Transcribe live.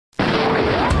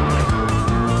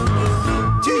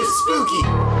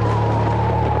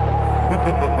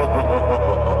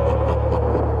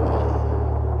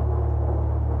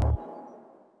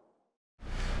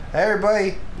Hey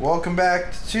everybody, welcome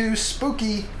back to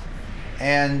 2Spooky.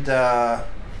 And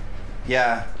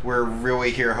yeah, we're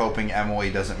really here hoping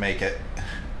Emily doesn't make it.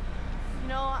 You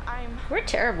know, We're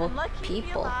terrible lucky people.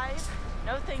 to be alive.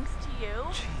 No thanks to you.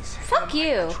 Jeez. Fuck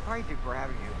you. I tried to grab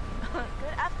you.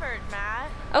 Good effort, Matt.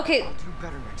 Okay, I'll do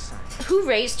better next time. who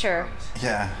raised her?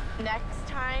 Yeah. Next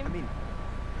time. I mean,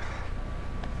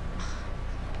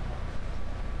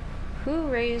 Who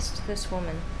raised this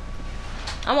woman?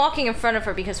 I'm walking in front of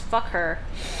her because fuck her.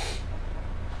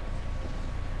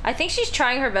 I think she's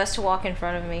trying her best to walk in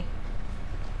front of me.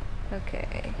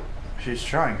 Okay. She's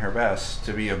trying her best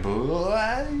to be a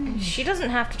boy. She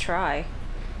doesn't have to try.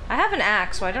 I have an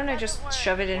axe, why don't I just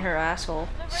shove it in her asshole?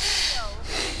 The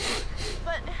radio.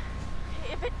 But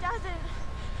if it doesn't,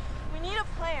 we need a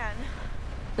plan.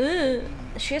 Ugh,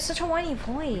 she has such a whiny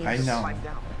voice. I know. climb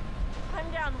down.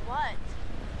 Climb down what?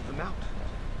 The mountain.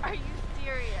 Are you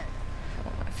serious?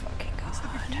 Oh my fucking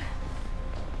god.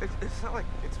 It's not like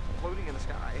it's floating in the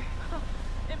sky.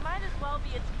 It might as well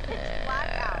be. It's pitch black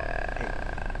out.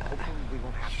 Hey, hopefully we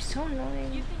won't have She's to. so You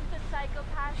annoying. think the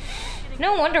psychopath is gonna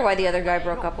No give wonder up why the other guy right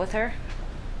broke away? up with her.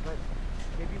 But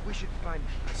maybe we should find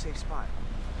a safe spot.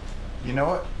 You know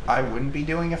what I wouldn't be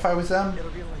doing if I was them? It'll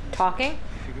be like Talking?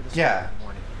 figure this Yeah. out in the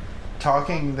morning.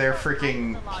 Talking their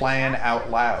freaking plan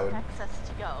out loud. Expects us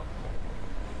to go.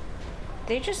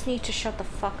 They just need to shut the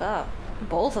fuck up.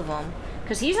 Both of them.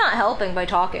 Because he's not helping by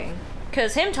talking.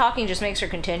 Because him talking just makes her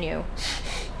continue.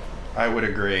 I would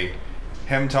agree.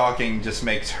 Him talking just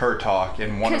makes her talk,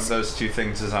 and one of 'Cause- those two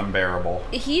things is unbearable.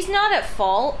 He's not at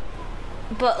fault,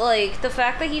 but like the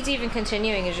fact that he's even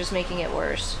continuing is just making it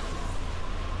worse.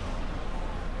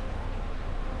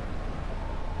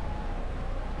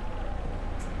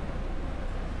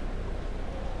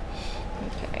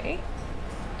 Okay.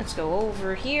 Let's go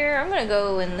over here. I'm gonna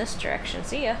go in this direction.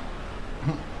 See ya.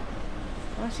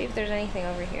 I wanna see if there's anything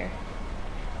over here.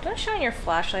 Don't shine your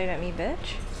flashlight at me,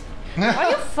 bitch. Why are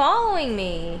you following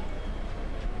me?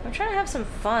 I'm trying to have some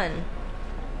fun.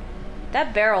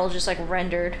 That barrel just like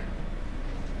rendered.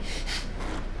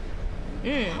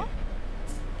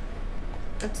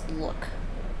 Let's look.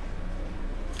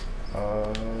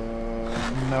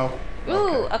 No. Ooh,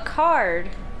 Okay. a card.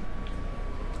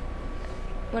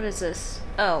 What is this?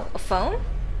 Oh, a phone?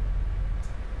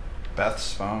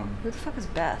 Beth's phone. Who the fuck is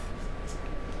Beth?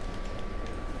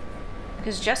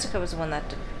 Because Jessica was the one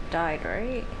that died,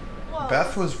 right? Whoa,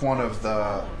 Beth was one of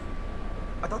the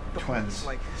I thought the twins. police,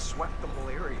 like, swept the whole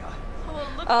area. well,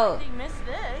 it looks Oh. like they missed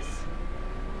this.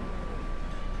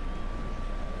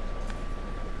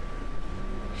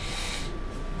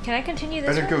 Can I continue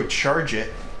this Better way? go charge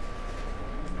it.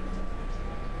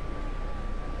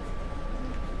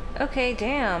 Okay,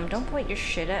 damn. Don't point your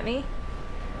shit at me.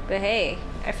 But hey,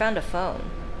 I found a phone.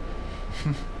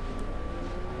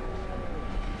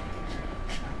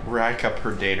 Rack up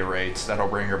her data rates. That'll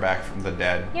bring her back from the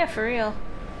dead. Yeah, for real.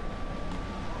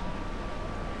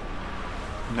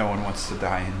 No one wants to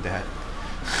die in debt.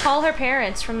 Call her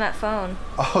parents from that phone.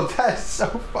 Oh, that's so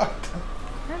fucked up.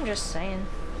 I'm just saying.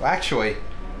 Well, actually,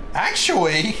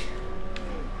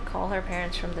 Call her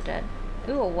parents from the dead.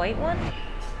 Ooh, a white one?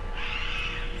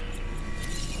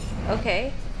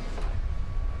 Okay.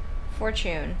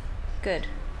 Fortune. Good.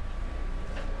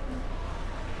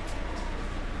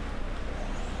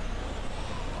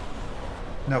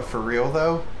 no, for real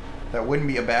though, that wouldn't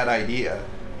be a bad idea.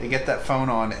 They get that phone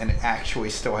on and it actually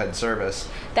still had service.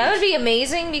 That would be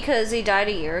amazing because they died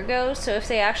a year ago, so if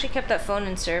they actually kept that phone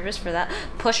in service for that...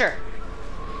 Push her.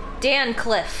 Dan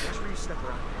Cliff. Make sure you step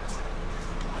around.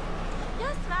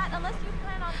 Yes, Matt. Unless you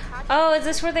plan on catching. Oh, is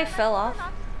this where they then I fell prefer off?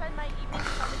 Not to spend my evening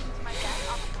summoning to my death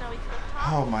off a snowy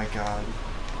cliff-top. Oh my god.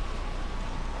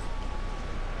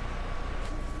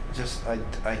 Just, I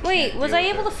can't Wait, was deal I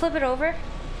with able it. to flip it over?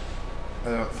 I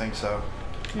don't think so.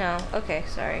 No. Okay,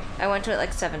 sorry. I went to it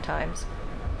like 7 times.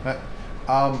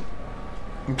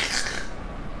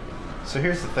 So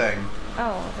here's the thing.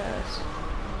 Oh, it does.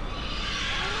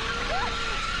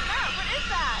 Matt, what is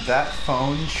that? That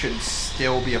phone should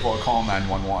still be able to call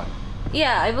 911.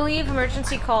 Yeah, I believe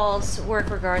emergency calls work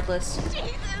regardless.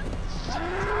 Jesus.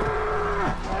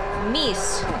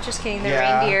 Meese. Just kidding, they're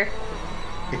Yeah. reindeer.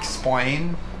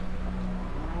 Explain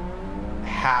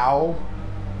how.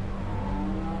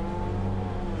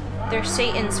 They're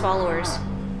Satan's followers.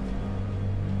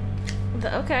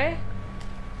 Okay.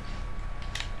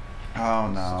 Oh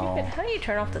no. Stupid. How do you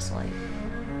turn off this light?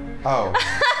 Oh.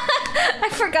 I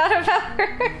forgot about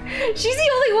her. She's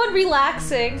the only one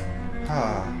relaxing.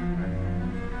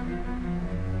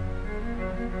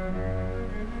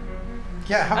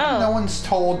 Yeah, how come Oh. no one's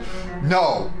told,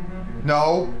 no,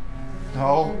 no,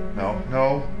 no, no,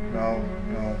 no, no,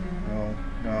 no, no,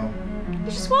 no.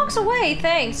 He just walks away,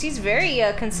 thanks. He's very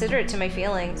considerate to my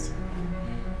feelings.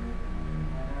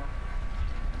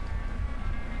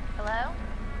 Hello?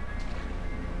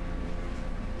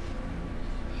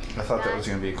 I thought that was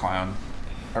going to be a clown.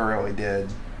 I really did.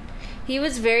 He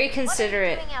was very What are you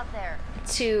considerate doing out there?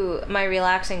 to my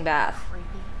relaxing bath. Creepy.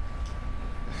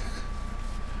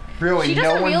 Really, She no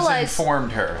doesn't one's realize-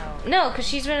 informed her. No, because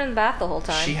she's been in the bath the whole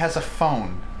time. She has a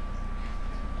phone.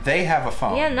 They have a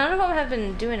phone. Yeah, none of them have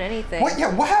been doing anything. What?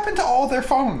 Yeah, what happened to all their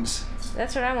phones?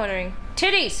 That's what I'm wondering.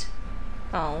 Titties!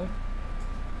 Oh.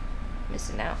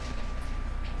 Missing out.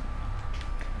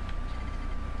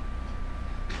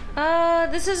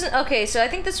 This isn't... Okay, so I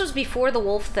think this was before the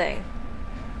wolf thing.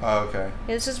 Oh, okay.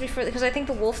 Yeah, this was before... Because I think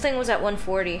the wolf thing was at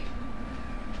 1:40.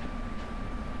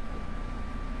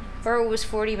 Or it was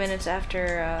 40 minutes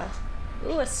after,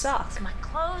 Ooh, a sock. My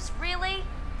clothes, really?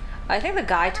 I think the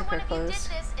guy took her Every one of you clothes.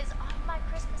 did this is off my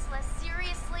Christmas list.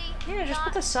 Seriously? Yeah, just Not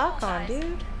put the sock cool, on, guys.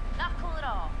 dude. Not cool at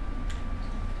all.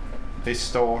 They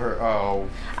stole her. Oh.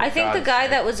 I think the God's guy sake.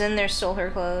 that was in there stole her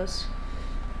clothes.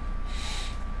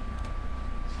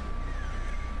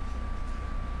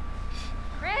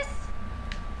 Chris?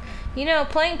 You know,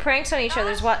 playing pranks on each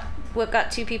other is what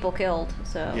got 2 people killed,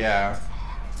 so... Yeah.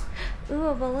 Ooh,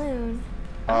 a balloon.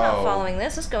 I'm not Oh. following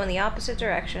this. Let's go in the opposite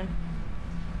direction.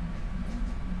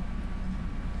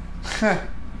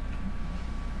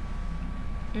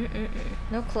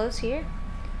 No clothes here?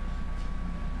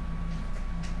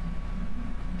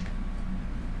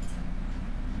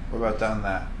 What about down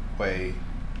that way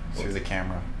through the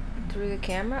camera? Through the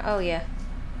camera? Oh, yeah.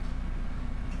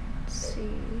 Let's see.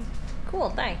 Cool,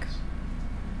 thanks.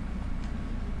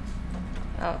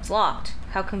 Oh, it's locked.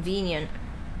 How convenient.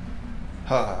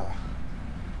 Huh.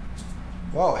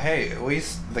 Well, hey, at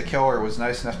least the killer was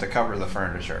nice enough to cover the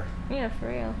furniture. Yeah, for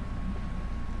real.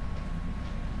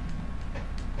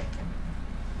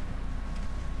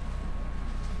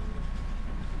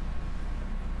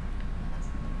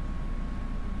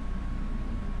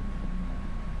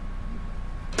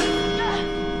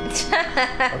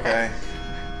 Okay.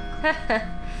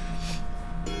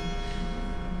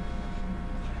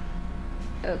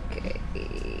 Okay.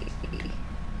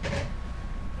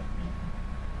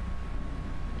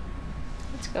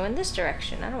 Let's go in this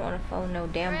direction. I don't want to follow no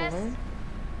damn Chris? balloon.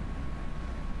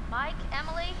 Mike?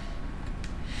 Emily?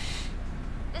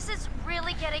 This is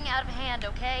really getting out of hand,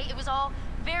 okay? It was all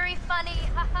very funny,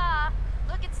 haha.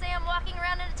 Look at Sam walking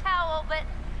around in a towel, but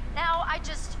now I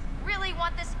just really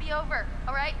want this to be over,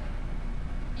 alright?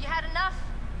 You had enough?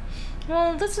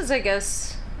 Well, this is, I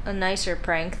guess, a nicer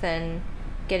prank than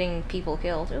getting people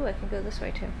killed. Ooh, I can go this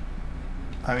way too.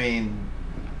 I mean,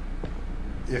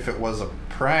 if it was a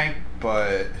prank,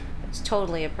 but... It's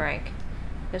totally a prank.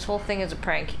 This whole thing is a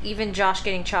prank. Even Josh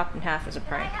getting chopped in half is a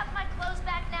Can I prank. have my clothes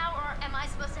back now, or am I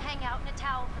supposed to hang out in a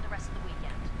towel for the rest of the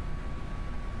weekend?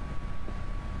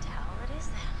 Towel it is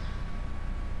then.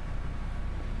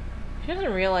 She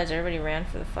doesn't realize everybody ran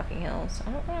for the fucking hills.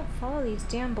 I don't want to follow these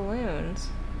damn balloons.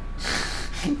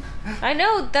 I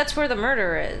know that's where the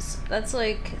murder is. That's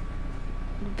like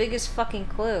the biggest fucking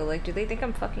clue. Like, do they think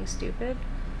I'm fucking stupid?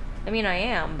 I mean, I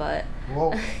am, but...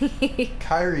 Well,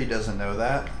 Kyrie doesn't know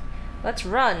that. Let's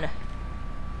run.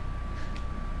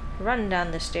 Run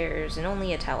down the stairs in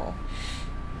only a towel.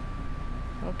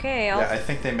 Okay, I'll... Yeah, I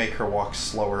think they make her walk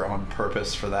slower on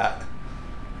purpose for that.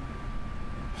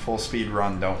 Full speed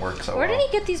run don't work so Where well. did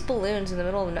he get these balloons in the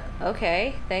middle of...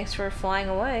 Okay, thanks for flying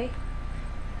away.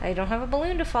 I don't have a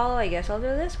balloon to follow. I guess I'll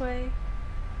go this way.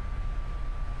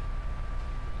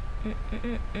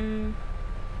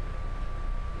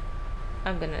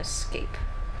 I'm gonna escape.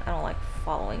 I don't like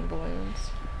following balloons.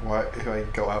 Why do I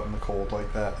go out in the cold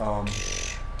like that?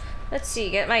 Let's see,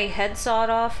 get my head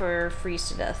sawed off or freeze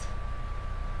to death?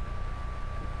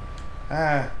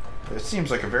 It seems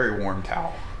like a very warm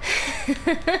towel.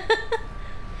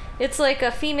 It's like a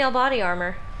female body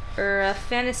armor. Or a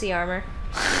fantasy armor.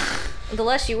 The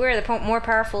less you wear, the more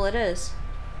powerful it is.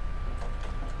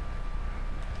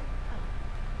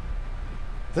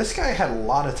 This guy had a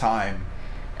lot of time.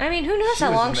 I mean, who knows She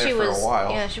how was long in there she for a was.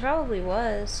 while. Yeah, she probably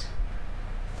was.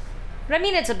 But I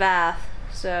mean, it's a bath,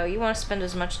 so you want to spend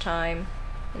as much time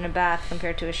in a bath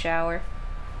compared to a shower.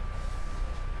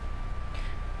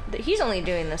 He's only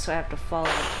doing this so I have to follow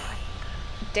him.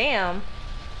 Damn.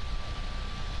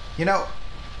 You know,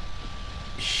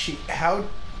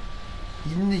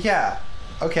 yeah,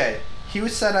 okay. He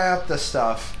was setting up the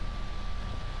stuff,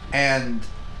 and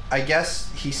I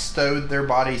guess he stowed their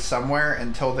body somewhere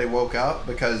until they woke up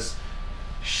because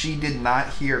she did not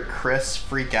hear Chris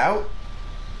freak out.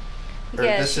 Or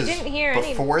Yeah, this she is didn't hear any...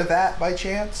 before that by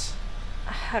chance?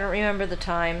 I don't remember the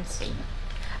times.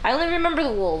 I only remember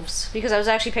the wolves, because I was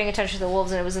actually paying attention to the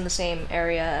wolves and it was in the same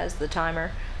area as the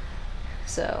timer.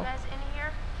 So... You guys in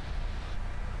here?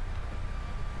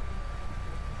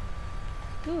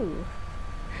 Ooh.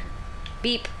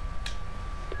 Beep.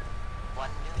 One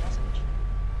new message.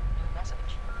 New message.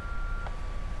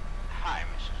 Hi,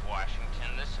 Mrs.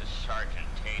 Washington. This is Sergeant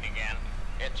Tate again.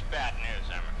 It's bad news,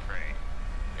 I'm afraid.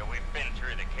 Yeah, we've been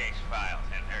through the case files,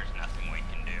 and there's nothing we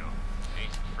can do.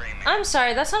 These Freeman... I'm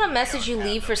sorry, that's not a message you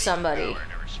leave for somebody.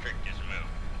 To restrict his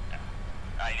movement.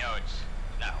 I know it's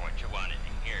not what you wanted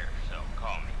to hear, so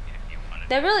call me if you want to.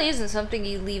 That really isn't something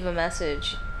you leave a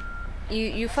message.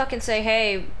 You fucking say,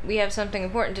 hey, we have something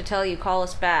important to tell you, call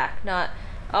us back. Not,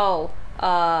 oh,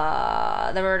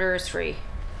 the murder is free.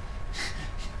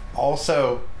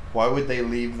 Also, why would they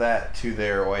leave that to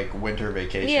their, like, winter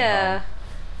vacation Yeah. home?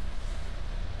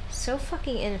 So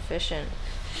fucking inefficient.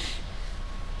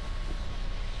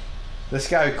 This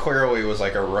guy clearly was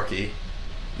like a rookie.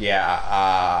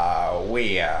 Yeah,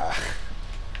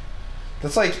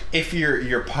 That's like if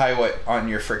your pilot on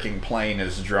your freaking plane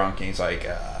is drunk and he's like,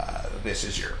 this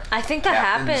is your I think that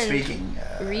captain happened speaking.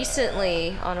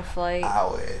 Recently on a flight.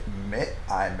 I'll admit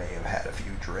I may have had a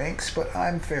few drinks, but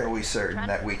I'm fairly certain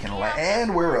that we can Yeah.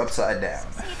 and we're upside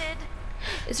down. Succeeded.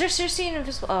 Is there seriously an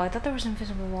invisible... Oh, I thought there was an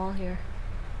invisible wall here.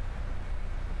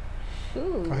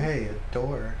 Ooh. Oh, hey, a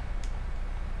door.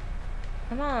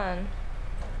 Come on.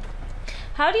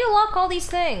 How do you lock all these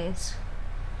things?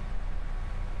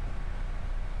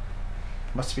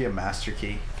 Must be a master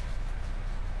key.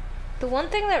 The one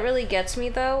thing that really gets me,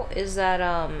 though, is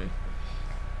that,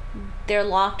 they're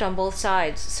locked on both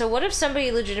sides. So what if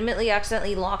somebody legitimately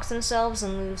accidentally locks themselves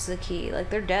and loses the key? Like,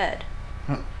 they're dead.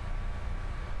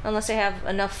 Unless they have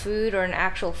enough food or an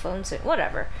actual phone set.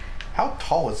 Whatever. How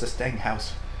tall is this dang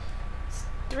house?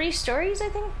 3 stories, I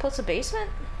think, plus a basement?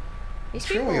 These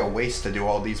It's really a waste to do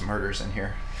all these murders in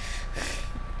here.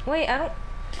 Wait, I don't...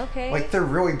 Okay. Like, they're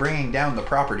really bringing down the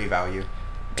property value.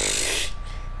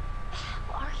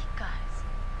 Who are you guys?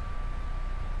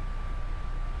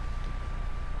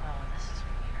 Oh, this is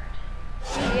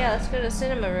weird. Yeah, let's go to the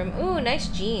cinema room. Ooh, nice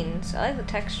jeans. I like the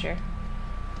texture.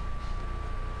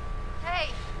 Hey,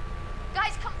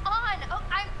 guys, come on! Oh,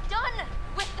 I'm done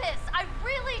with this. I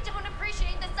really don't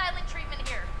appreciate the silent treatment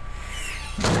here.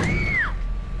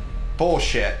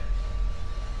 Bullshit.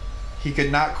 He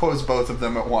could not close both of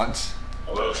them at once.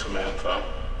 Hello, Samantha.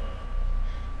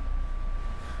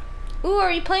 Ooh,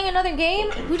 are you playing another game?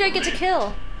 Who did I get to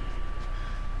kill?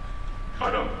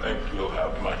 I don't think you'll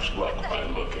have much luck by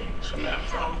looking,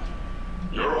 Samantha.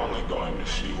 You're only going to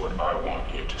see what I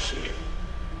want you to see.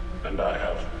 And I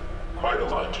have quite a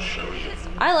lot to show you.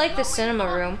 I like the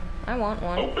cinema room. I want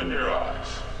one. Open your eyes.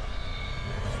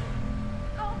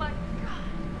 Oh my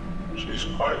god. She's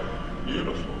quite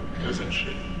beautiful, isn't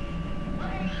she? What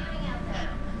are you doing out there?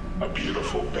 A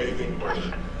beautiful bathing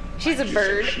bird. She's a Do you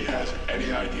bird. think she has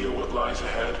any idea what lies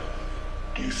ahead?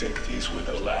 Do you think these were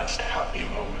the last happy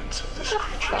moments of this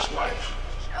creature's life?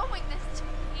 Showing this to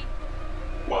me.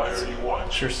 Why are you It's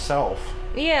watching? yourself.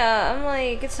 Yeah, I'm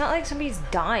like, it's not like somebody's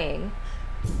dying.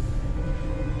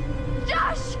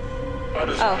 Josh! How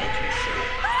does Oh. it make you feel?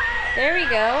 There we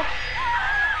go.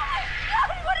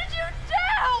 God, what did you do?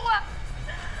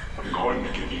 I'm going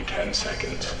to give you 10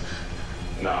 seconds.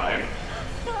 9,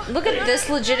 Look at this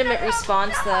legitimate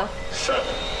response, though. 7,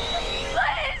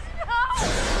 Please,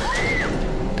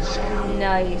 no!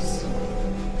 Nice.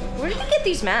 Where did he get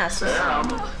these masks? Sam.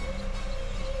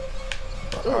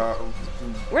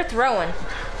 We're throwing.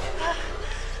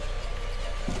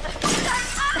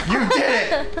 You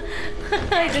did it!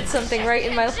 I did something right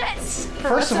in my...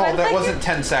 First of all, that wasn't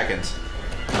 10 seconds.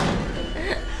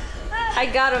 I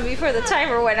got him before the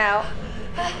timer went out.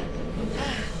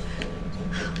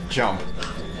 Jump.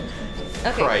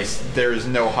 Okay. Christ, there's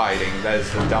no hiding. That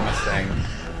is the dumbest thing.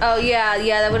 Oh, yeah,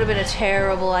 that would have been a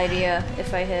terrible idea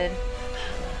if I hid.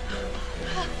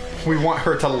 We want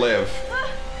her to live.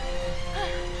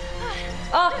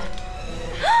 Oh!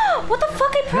 What the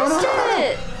fuck? I pressed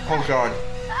it! Oh god.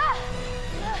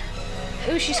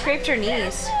 Ooh, she scraped her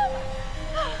knees.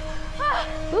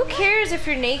 Who cares if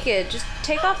you're naked? Just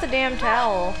take off the damn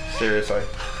towel. Seriously.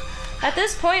 At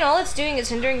this point, all it's doing is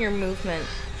hindering your movement.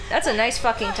 That's a nice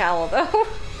fucking towel, though.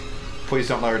 Please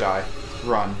don't let her die.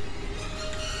 Run.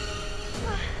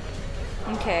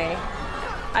 Okay.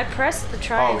 I pressed the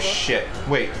triangle. Oh shit.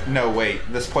 Wait, no, wait.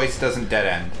 This place doesn't dead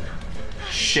end.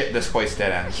 Shit, this place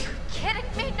dead ends. Kidding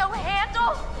me? No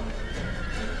handle?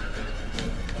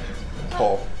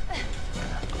 Pull.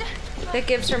 That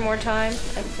gives her more time,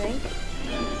 I think.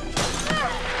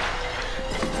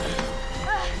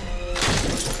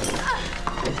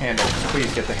 Handle.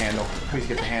 Please get the handle. Please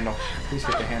get the handle. Please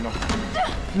get the handle.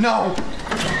 No!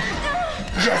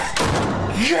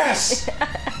 Yes! Yes!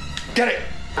 Get it!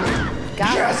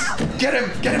 Got Yes! Get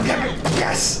him! Get him! Get him!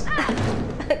 Yes!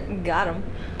 him. Got him.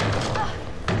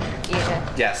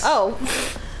 Yeah. Yes. Oh.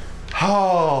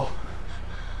 Oh.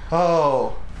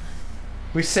 Oh.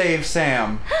 We saved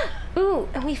Sam. Ooh,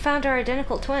 and we found our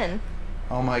identical twin.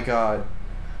 Oh my god.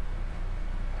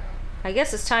 I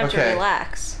guess it's time to Okay.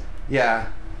 relax. Yeah.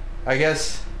 I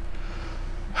guess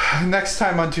next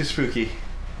time on 2Spooky.